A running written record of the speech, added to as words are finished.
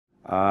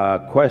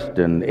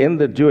Question. In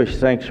the Jewish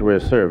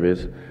sanctuary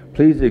service,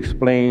 please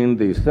explain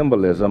the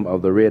symbolism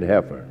of the red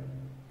heifer.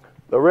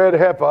 The red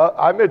heifer,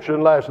 I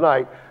mentioned last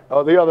night,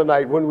 the other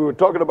night when we were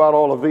talking about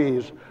all of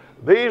these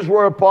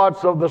were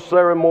parts of the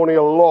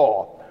ceremonial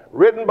law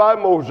written by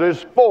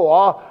Moses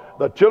for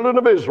the children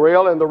of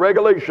Israel and the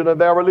regulation of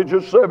their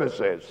religious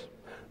services.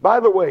 By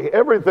the way,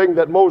 everything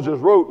that Moses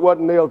wrote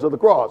wasn't nailed to the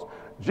cross.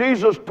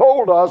 Jesus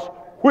told us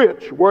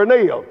which were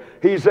nailed.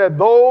 He said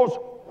those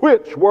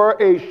which were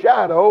a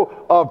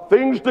shadow of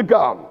things to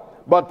come,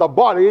 but the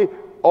body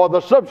or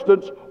the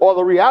substance or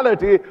the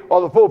reality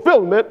or the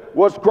fulfillment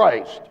was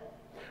Christ.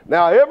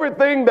 Now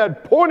everything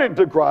that pointed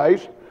to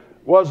Christ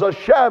was a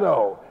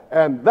shadow,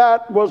 and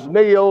that was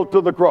nailed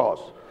to the cross.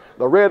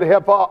 The red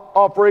heifer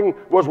offering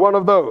was one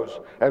of those.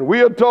 And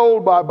we are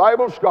told by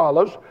Bible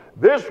scholars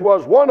this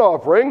was one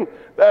offering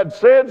that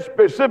said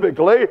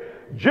specifically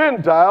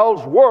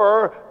Gentiles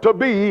were to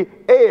be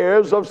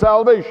heirs of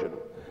salvation.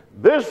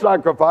 This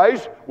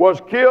sacrifice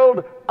was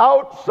killed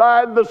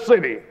outside the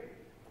city,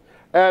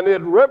 and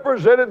it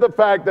represented the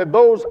fact that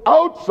those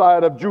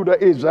outside of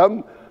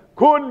Judaism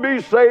could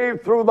be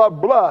saved through the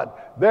blood.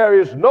 There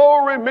is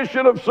no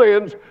remission of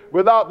sins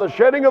without the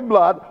shedding of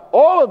blood.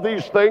 All of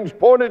these things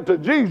pointed to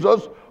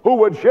Jesus, who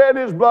would shed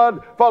his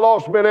blood for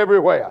lost men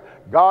everywhere.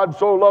 God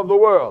so loved the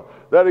world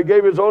that he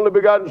gave his only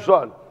begotten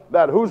Son,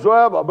 that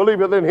whosoever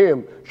believeth in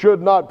him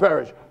should not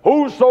perish.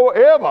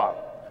 Whosoever,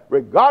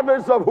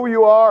 regardless of who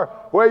you are,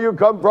 where you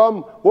come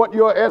from, what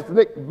your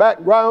ethnic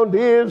background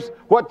is,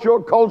 what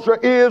your culture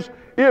is,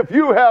 if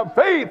you have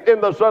faith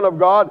in the Son of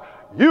God,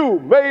 you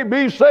may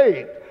be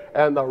saved.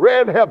 And the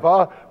red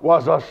heifer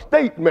was a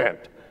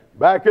statement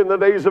back in the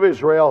days of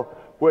Israel,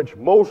 which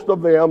most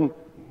of them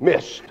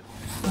missed.